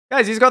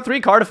Guys, he's got 3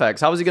 card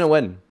effects. How is he gonna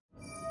win?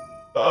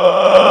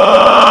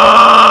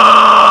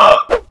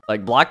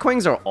 Like,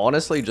 Blackwings are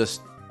honestly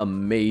just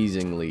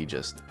amazingly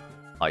just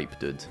hype,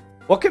 dude.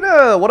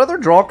 What other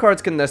draw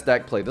cards can this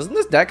deck play? Doesn't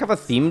this deck have a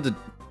themed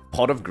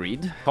Pot of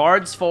Greed?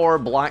 Cards for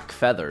Black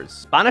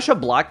Feathers. Banish a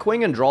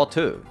Blackwing and draw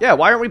 2. Yeah,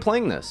 why aren't we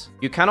playing this?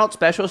 You cannot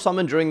special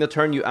summon during the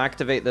turn you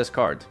activate this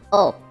card.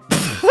 Oh.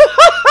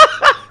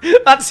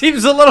 That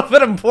seems a little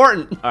bit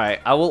important. All right,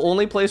 I will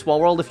only play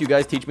Small World if you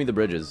guys teach me the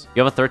bridges.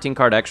 You have a 13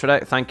 card extra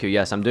deck? Thank you.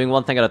 Yes, I'm doing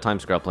one thing at a time,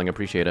 Scrappling.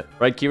 Appreciate it.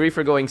 Right, Kiri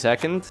for going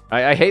second.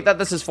 I hate that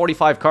this is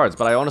 45 cards,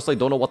 but I honestly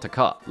don't know what to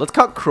cut. Let's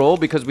cut Crow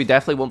because we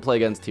definitely won't play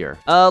against here.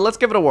 Let's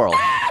give it a whirl.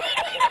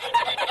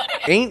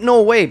 Ain't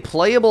no way.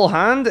 Playable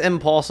hand?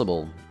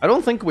 Impossible. I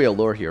don't think we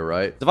allure here,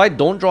 right? If I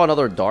don't draw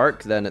another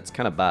Dark, then it's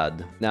kind of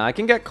bad. Nah, I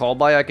can get called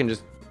by. I can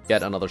just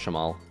get another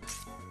Shamal.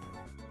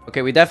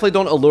 Okay, we definitely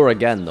don't allure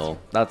again, though.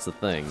 That's the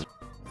thing.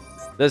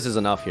 This is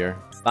enough here.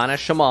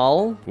 Banish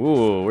Shamal.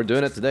 Ooh, we're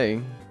doing it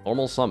today.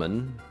 Normal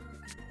summon.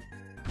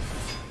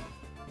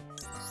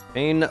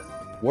 Chain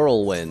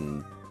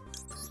Whirlwind.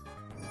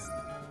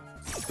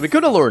 We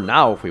could allure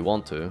now if we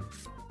want to.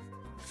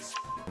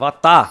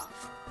 Vata.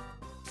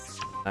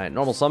 Alright,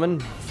 normal summon.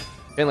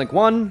 Chain Link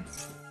 1.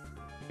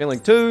 Chain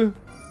Link 2.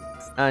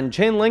 And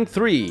Chain Link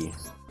 3.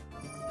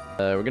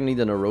 We're gonna need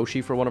an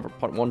Orochi for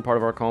one part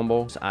of our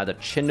combo. Let's add a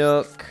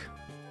Chinook.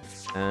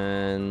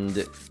 And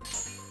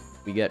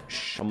we get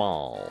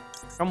Shamal.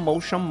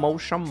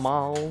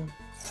 Shamal.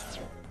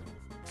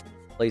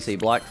 Place a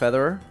Black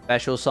Feather.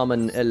 Special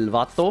summon El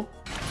Vato.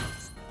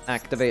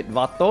 Activate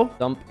Vato.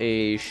 Dump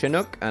a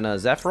Chinook and a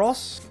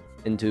Zephyros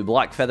into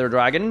Black Feather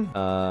Dragon.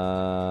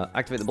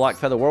 Activate the Black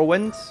Feather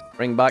Whirlwind.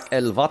 Bring back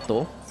El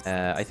Vato.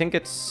 I think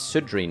it's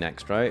Sudri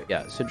next, right?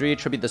 Yeah, Sudri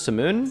tribute the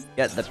Simoon.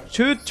 Get the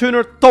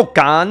 2-tuner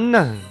token.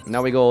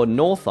 Now we go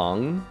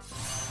Nothong.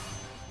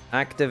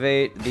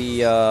 Activate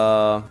the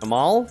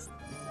Amal.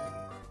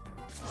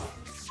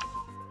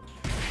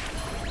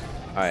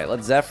 Alright,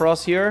 let's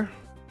Zephyros here.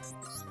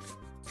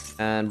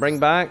 And bring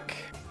back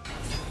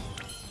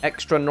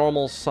extra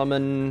normal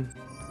summon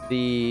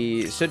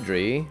the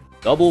Sudri.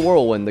 Double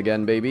Whirlwind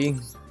again, baby.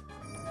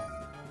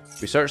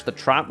 We search the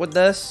trap with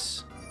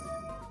this.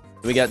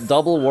 We get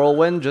double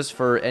Whirlwind just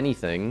for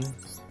anything.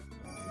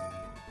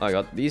 I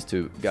got these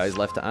 2 guys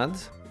left to add.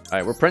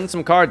 Alright, we're printing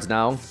some cards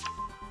now.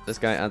 This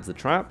guy adds the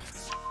trap.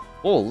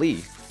 Holy.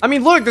 I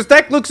mean, look, this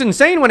deck looks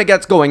insane when it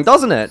gets going,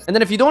 doesn't it? And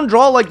then if you don't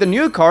draw, like, the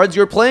new cards,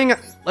 you're playing,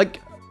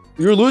 like,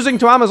 you're losing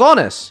to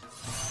Amazonas.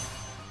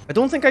 I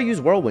don't think I use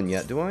Whirlwind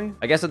yet, do I?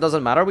 I guess it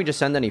doesn't matter. We just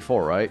send any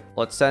 4, right?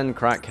 Let's send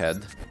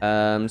Crackhead.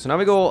 So now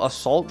we go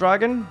Assault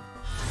Dragon.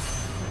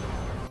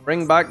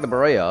 Bring back the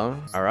Berea.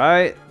 All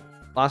right.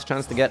 Last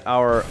chance to get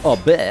our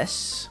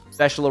Abyss.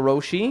 Special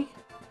Orochi.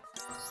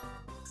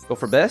 Go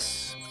for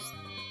Abyss.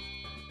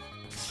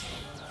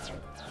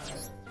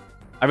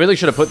 I really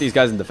should have put these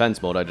guys in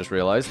defense mode, I just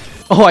realized.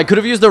 Oh, I could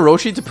have used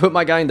Orochi to put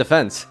my guy in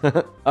defense.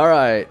 All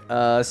right.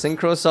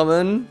 Synchro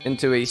Summon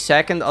into a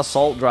second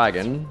Assault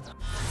Dragon.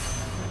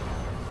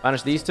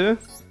 Banish these 2.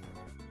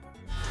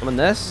 Summon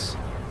this.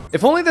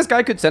 If only this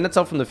guy could send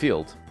itself from the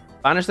field.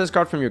 Banish this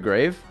card from your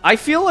grave. I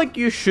feel like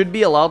you should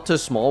be allowed to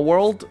Small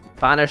World.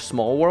 Banish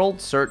Small World.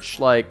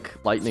 Search, like,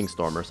 Lightning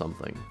Storm or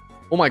something.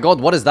 Oh my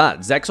god, what is that?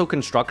 Zexo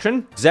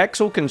Construction?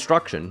 Zexo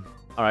Construction.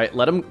 Alright,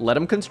 let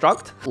him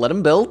construct. Let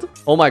him build.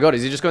 Oh my god,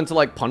 is he just going to,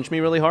 like, punch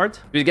me really hard?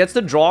 He gets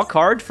to draw a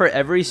card for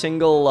every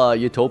single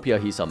Utopia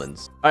he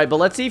summons. Alright, but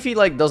let's see if he,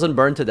 like, doesn't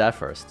burn to death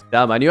first.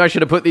 Damn, I knew I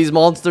should have put these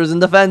monsters in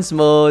defense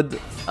mode.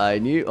 I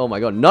knew. Oh my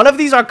god, none of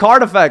these are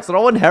card effects. They're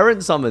all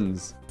inherent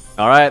summons.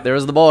 Alright,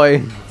 there's the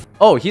boy.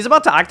 Oh, he's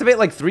about to activate,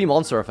 like, 3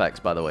 monster effects,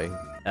 by the way.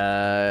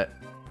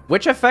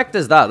 Which effect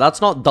is that? That's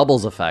not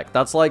Double's effect.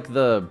 That's, like,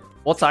 the...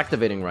 What's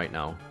activating right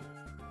now?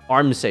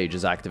 Arm Sage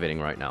is activating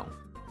right now.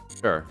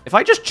 Sure. If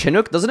I just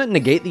Chinook, doesn't it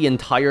negate the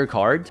entire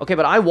card? Okay,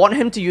 but I want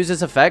him to use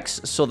his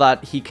effects so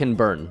that he can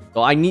burn.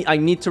 So I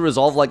need to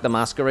resolve, like, the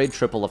Masquerade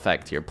triple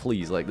effect here.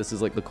 Please, like, this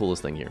is, like, the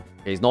coolest thing here.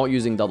 Okay, he's not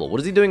using double. What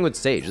is he doing with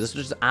Sage? This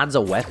just adds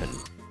a weapon.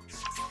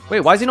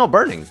 Wait, why is he not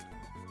burning?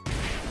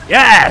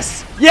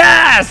 Yes!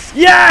 Yes!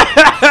 Yes!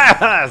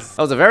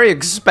 That was a very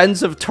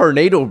expensive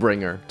Tornado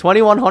Bringer.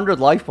 2,100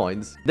 life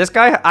points. This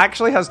guy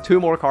actually has 2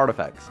 more card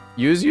effects.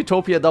 Use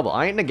Utopia double.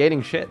 I ain't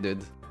negating shit,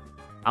 dude.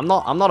 I'm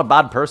not a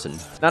bad person.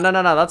 No,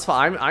 that's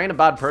fine. I ain't a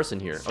bad person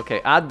here.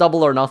 Okay, add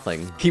double or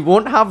nothing. He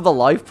won't have the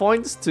life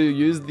points to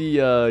use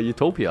the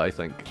Utopia, I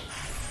think.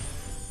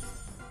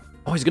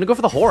 Oh, he's gonna go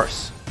for the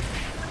horse.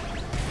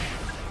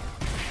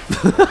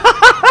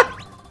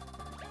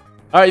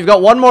 Alright, you've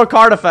got 1 more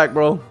card effect,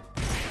 bro.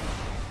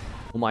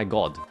 Oh my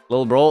god.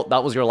 Little bro,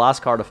 that was your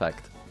last card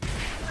effect.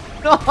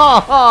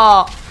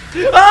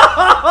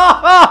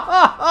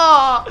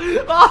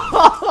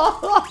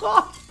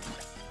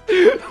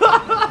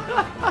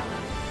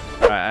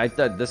 Alright,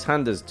 this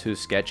hand is too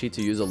sketchy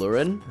to use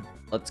Allurin.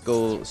 Let's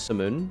go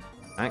Simoon.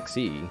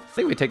 Maxi. I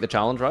think we take the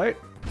challenge, right?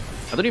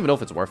 I don't even know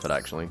if it's worth it,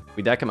 actually.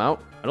 We deck him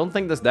out. I don't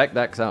think this deck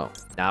decks out.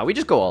 Nah, we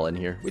just go all in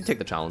here. We take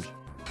the challenge.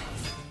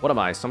 What am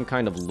I? Some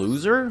kind of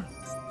loser?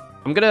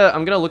 I'm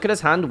gonna look at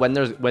his hand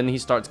when he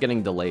starts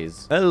getting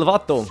delays. El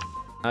Vato.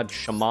 Add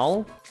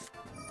Shamal.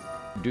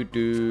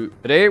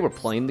 Today we're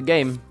playing the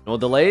game. No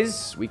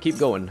delays. We keep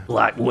going.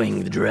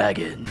 Blackwing the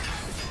dragon.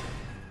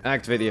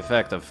 Activate the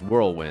effect of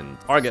Whirlwind.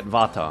 Target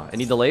Vata.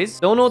 Any delays?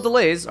 Still no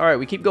delays. All right,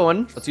 we keep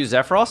going. Let's use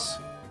Zephyros.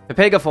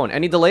 Pepegaphone.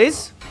 Any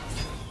delays?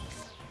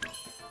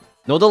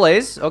 No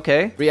delays.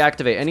 Okay.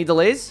 Reactivate. Any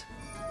delays?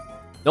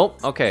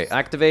 Nope. Okay.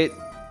 Activate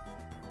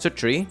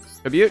Sutri.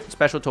 Tribute.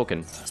 Special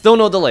token. Still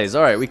no delays.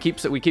 All right. We keep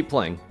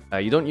playing.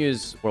 You don't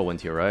use Whirlwind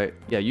here, right?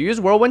 Yeah, you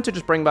use Whirlwind to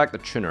just bring back the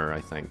tuner,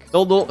 I think.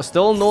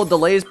 Still no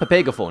delays.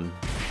 Pepegaphone.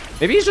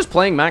 Maybe he's just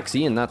playing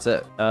Maxi and that's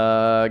it.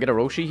 Get a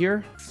Roshi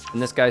here.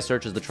 And this guy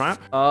searches the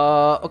trap.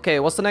 Okay,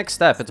 what's the next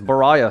step? It's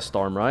Baraya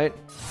Storm, right?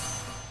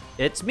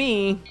 It's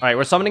me. All right,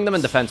 we're summoning them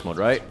in defense mode,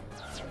 right?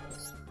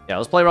 Yeah,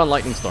 let's play around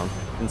Lightning Storm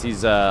since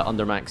he's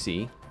under Max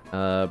C.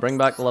 Bring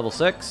back the level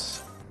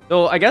 6.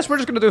 So I guess we're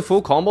just gonna do a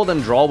full combo,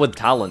 then draw with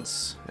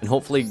talents and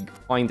hopefully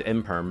find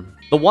Imperm.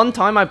 The one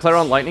time I play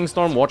around Lightning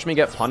Storm, watch me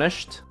get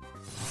punished.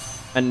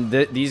 And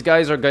these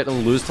guys are going to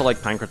lose to like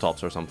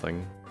Pankratops or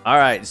something. All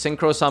right,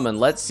 Synchro Summon.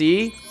 Let's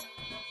see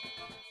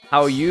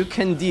how you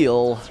can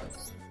deal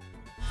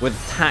with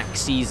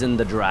Taxis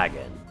the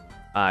Dragon.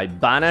 I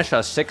banish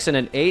a 6 and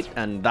an 8,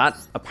 and that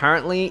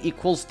apparently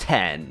equals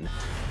 10.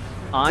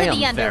 I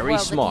am very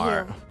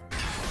smart.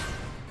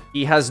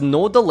 He has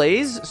no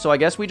delays, so I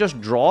guess we just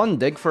draw and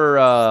dig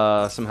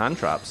for some hand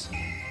traps.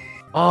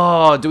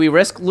 Oh, do we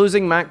risk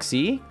losing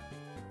Maxi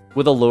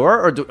with a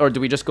lure, or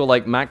do we just go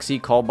like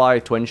Maxi call by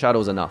Twin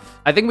Shadows enough?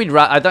 I think we'd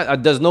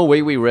there's no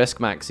way we risk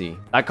Maxi.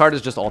 That card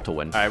is just auto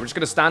win. All right, we're just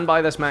gonna stand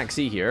by this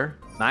Maxi here.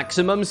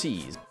 Maximum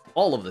C's.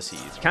 All of the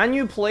C's. Can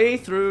you play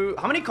through...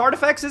 How many card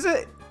effects is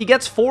it? He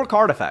gets 4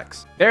 card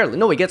effects. Barely.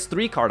 No, he gets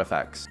 3 card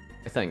effects,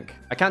 I think.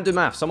 I can't do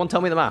math. Someone tell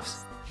me the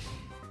maths.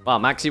 Wow,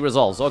 Maxi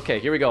resolves. Okay,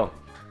 here we go.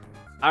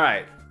 All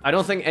right. I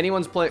don't think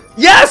anyone's played...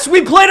 Yes!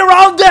 We played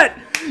around it!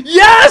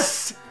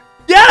 Yes!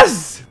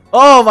 Yes!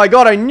 Oh my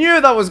god, I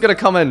knew that was gonna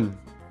come in.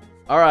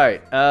 All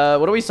right.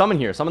 What do we summon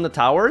here? Summon the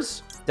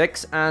towers.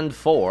 6 and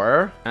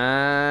 4.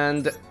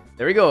 And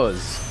there he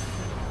goes.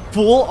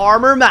 Full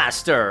Armor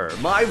Master.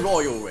 My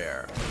royal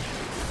rare.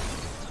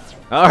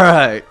 All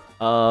right.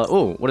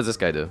 Oh, what does this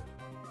guy do?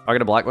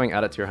 Target a Blackwing,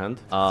 add it to your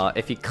hand.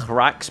 If he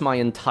cracks my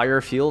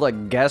entire field, I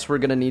guess we're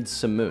gonna need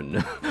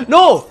Simoon.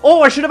 No!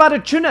 Oh, I should have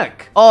added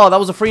Tunic. Oh, that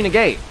was a free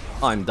negate.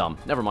 Oh, I'm dumb.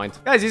 Never mind.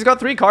 Guys, he's got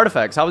 3 card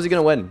effects. How is he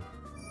gonna win?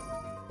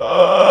 Oh,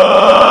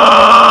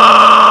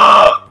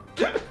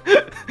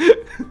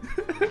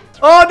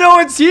 no,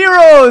 it's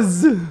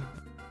heroes!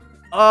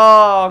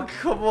 Oh,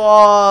 come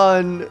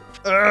on.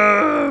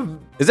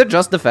 Is it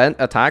just defense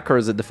attack, or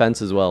is it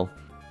defense as well?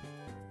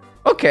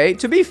 Okay,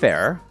 to be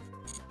fair,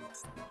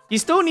 he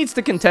still needs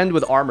to contend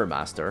with Armor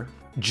Master.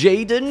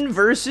 Jaden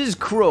versus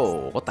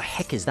Crow. What the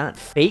heck is that?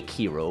 Fake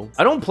hero?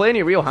 I don't play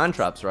any real hand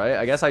traps, right?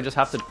 I guess I just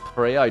have to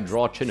pray I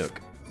draw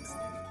Chinook.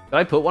 Did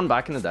I put one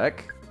back in the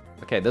deck?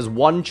 Okay, there's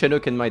 1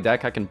 Chinook in my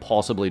deck I can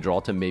possibly draw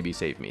to maybe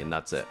save me, and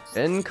that's it.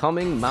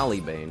 Incoming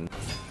Malibane.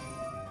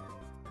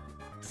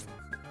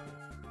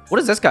 What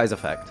is this guy's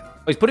effect?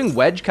 Oh, he's putting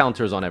wedge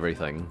counters on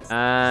everything.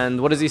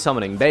 And what is he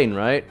summoning? Bane,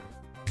 right?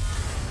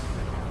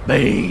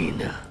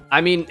 Bane.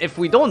 I mean, if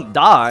we don't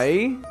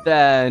die,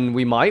 then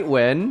we might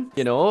win.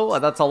 You know,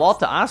 that's a lot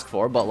to ask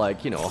for. But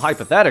like, you know,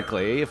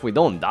 hypothetically, if we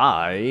don't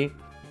die,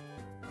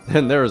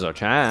 then there's a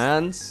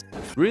chance.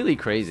 Really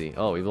crazy.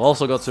 Oh, we've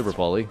also got Super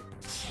Poly.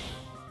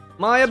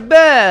 My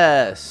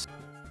abyss.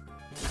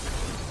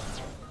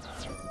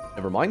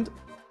 Never mind.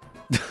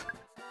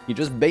 He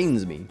just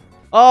banes me.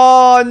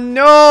 Oh,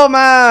 no,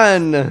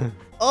 man.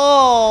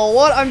 Oh,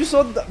 what? I'm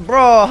so...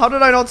 Bro, how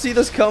did I not see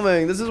this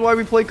coming? This is why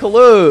we play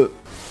Kalut.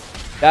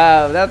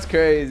 Damn, that's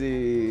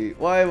crazy.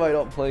 Why am I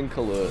not playing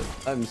Kalut?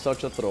 I'm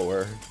such a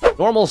thrower.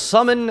 Normal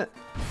summon...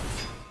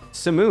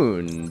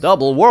 Simoon.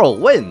 Double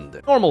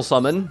Whirlwind. Normal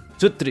summon.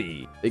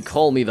 Sutri. They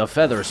call me the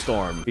Feather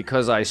Storm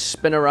because I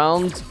spin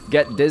around,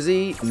 get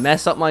dizzy,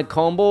 mess up my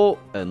combo,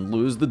 and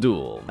lose the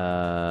duel.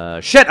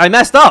 Shit, I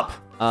messed up!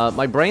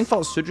 My brain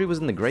thought Sudri was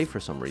in the grave for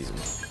some reason.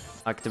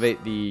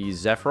 Activate the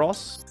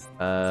Zephyros.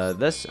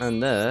 This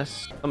and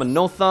this. Summon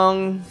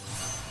Nothung.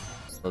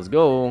 Let's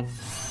go.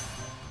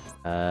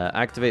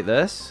 Activate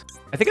this.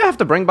 I think I have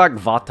to bring back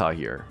Vata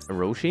here.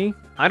 Hiroshi?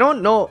 I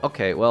don't know.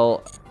 Okay,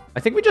 well, I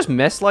think we just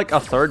missed like a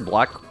 3rd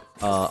black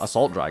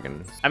Assault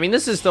Dragon. I mean,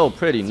 this is still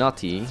pretty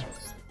nutty.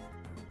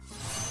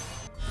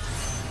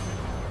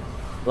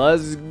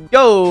 Let's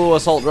go,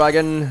 Assault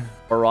Dragon.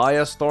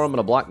 Baraya Storm and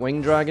a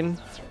Blackwing Dragon.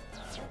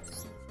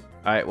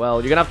 Alright, well,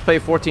 you're gonna have to pay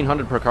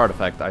 1400 per card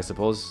effect, I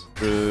suppose.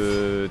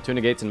 Through 2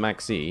 negates and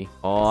Max C.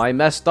 Oh, I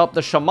messed up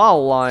the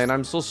Shamal line.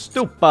 I'm so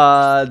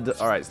stupid.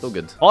 Alright, still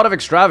good. Pot of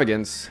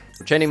Extravagance.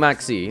 We're chaining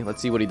Max C.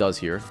 Let's see what he does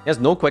here. He has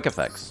no quick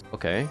effects.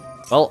 Okay.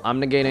 Well, I'm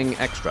negating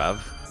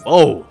Extrav.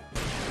 Oh!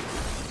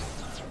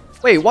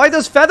 Wait, why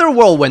does Feather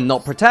Whirlwind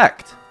not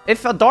protect?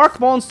 If a dark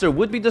monster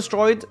would be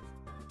destroyed...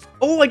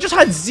 Oh, I just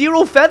had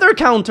 0 feather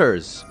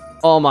counters!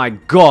 Oh my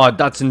god,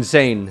 that's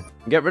insane.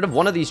 Get rid of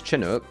one of these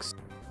Chinooks.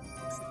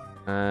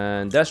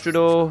 And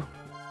Destrudo.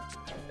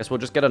 Guess we'll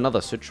just get another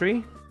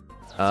Sutri.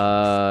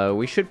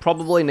 We should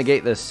probably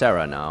negate this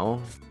Serra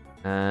now.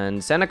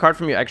 And send a card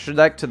from your extra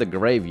deck to the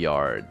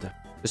graveyard.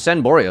 Just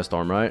send Borea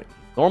Storm, right?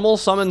 Normal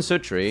summon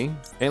Sutri.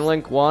 Chain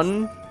Link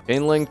 1.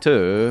 Chain Link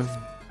 2.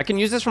 I can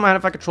use this from my hand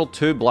if I control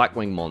 2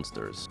 Blackwing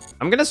monsters.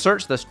 I'm gonna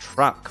search this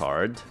trap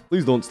card.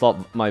 Please don't stop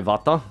my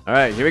Vata.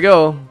 Alright, here we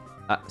go.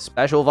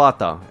 Special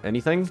Vata.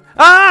 Anything?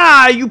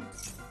 Ah! You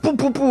poo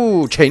poo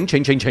poo! Chain.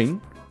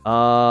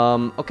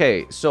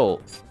 Okay,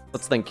 so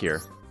let's think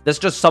here. This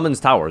just summons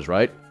towers,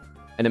 right?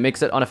 And it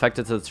makes it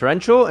unaffected to the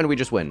Torrential, and we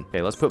just win.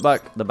 Okay, let's put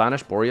back the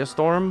Banished Borea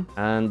Storm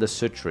and the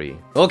Sutri.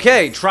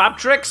 Okay, Trap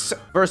Tricks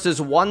versus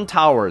 1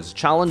 Towers.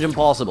 Challenge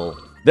impossible.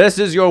 This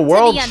is your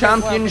World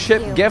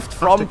Championship gift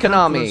from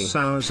Konami.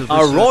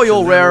 A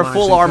Royal Rare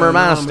Full Armor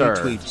Master.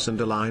 Tweets and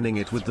aligning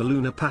it with the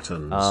lunar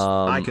patterns.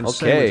 I can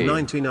say with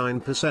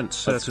 99%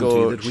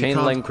 certainty that we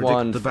can't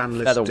predict the ban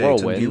list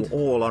date and you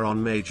all are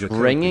on major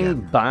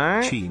Bringing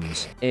back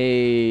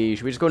a...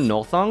 Should we just go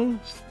Nothung?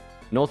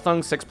 Nothung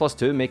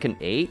 6+2, make an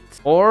 8.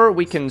 Or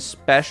we can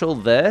special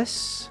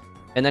this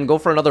and then go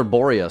for another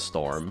Borea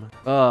Storm.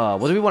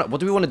 What do we want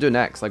to do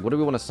next? Like, what do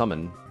we want to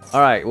summon?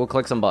 All right, we'll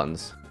click some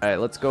buttons. All right,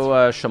 let's go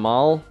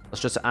Shamal.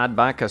 Let's just add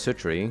back a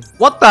Sutri.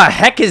 What the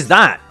heck is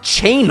that?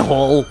 Chain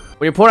Hole.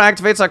 When your opponent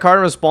activates a card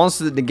in response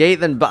to the negate,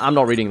 then... I'm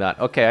not reading that.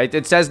 Okay,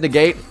 it says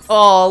negate.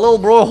 Oh, little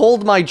bro,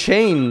 hold my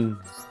chain.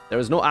 There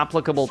is no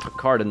applicable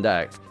card in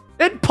deck.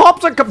 It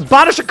pops a...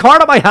 Banish a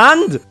card out my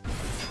hand.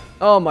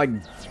 Oh my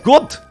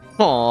god.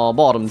 Oh,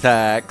 bottom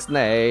text.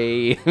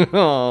 Nay.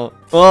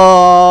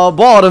 Oh,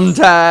 bottom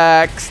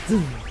text.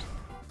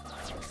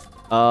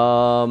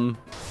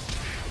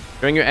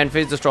 During your end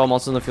phase, destroy all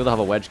monsters in the field that have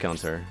a wedge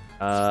counter.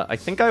 I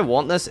think I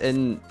want this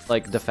in,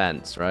 like,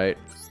 defense, right?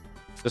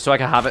 Just so I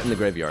can have it in the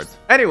graveyard.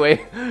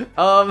 Anyway,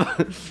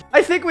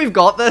 I think we've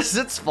got this.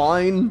 It's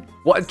fine.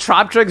 What,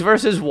 Trap Tricks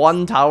versus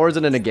 1 Towers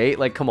and a negate?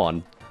 Like, come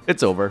on.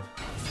 It's over.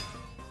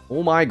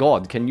 Oh my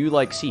god, can you,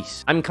 like,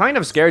 cease? I'm kind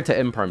of scared to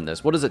imperm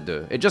this. What does it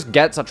do? It just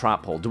gets a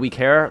trap hole. Do we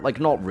care? Like,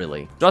 not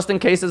really. Just in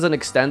case there's an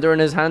extender in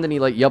his hand and he,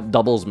 like, yup,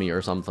 doubles me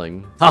or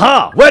something.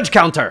 Haha! Wedge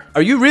counter!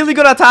 Are you really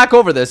gonna attack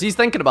over this? He's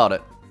thinking about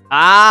it.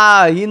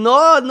 Ah,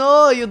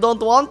 no, you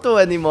don't want to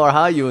anymore,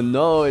 huh? You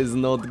know it's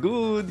not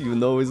good. You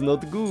know it's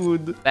not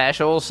good.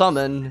 Special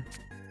summon.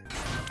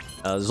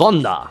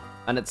 Zonda.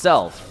 And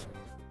itself.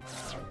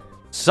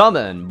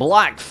 Summon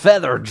Black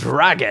Feather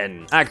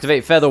Dragon.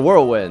 Activate Feather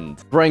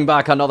Whirlwind. Bring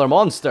back another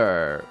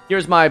monster.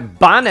 Here's my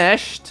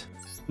banished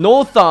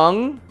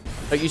Nothung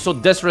that you so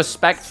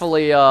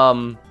disrespectfully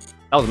that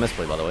was a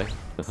misplay, by the way.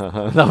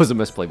 That was a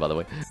misplay, by the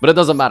way. But it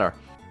doesn't matter.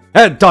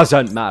 It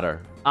doesn't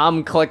matter.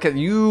 I'm clicking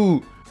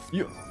you.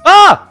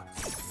 Ah!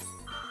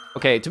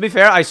 Okay, to be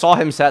fair, I saw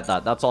him set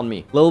that. That's on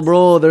me. Lil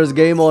bro, there's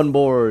game on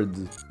board.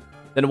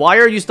 Then why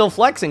are you still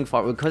flexing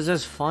for? Because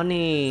it's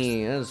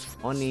funny. It's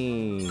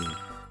funny.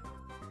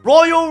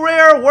 Royal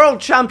Rare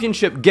World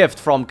Championship gift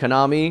from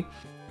Konami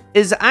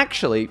is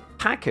actually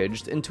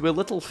packaged into a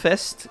little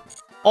fist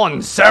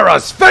on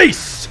Sarah's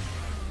face.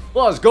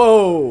 Let's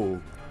go.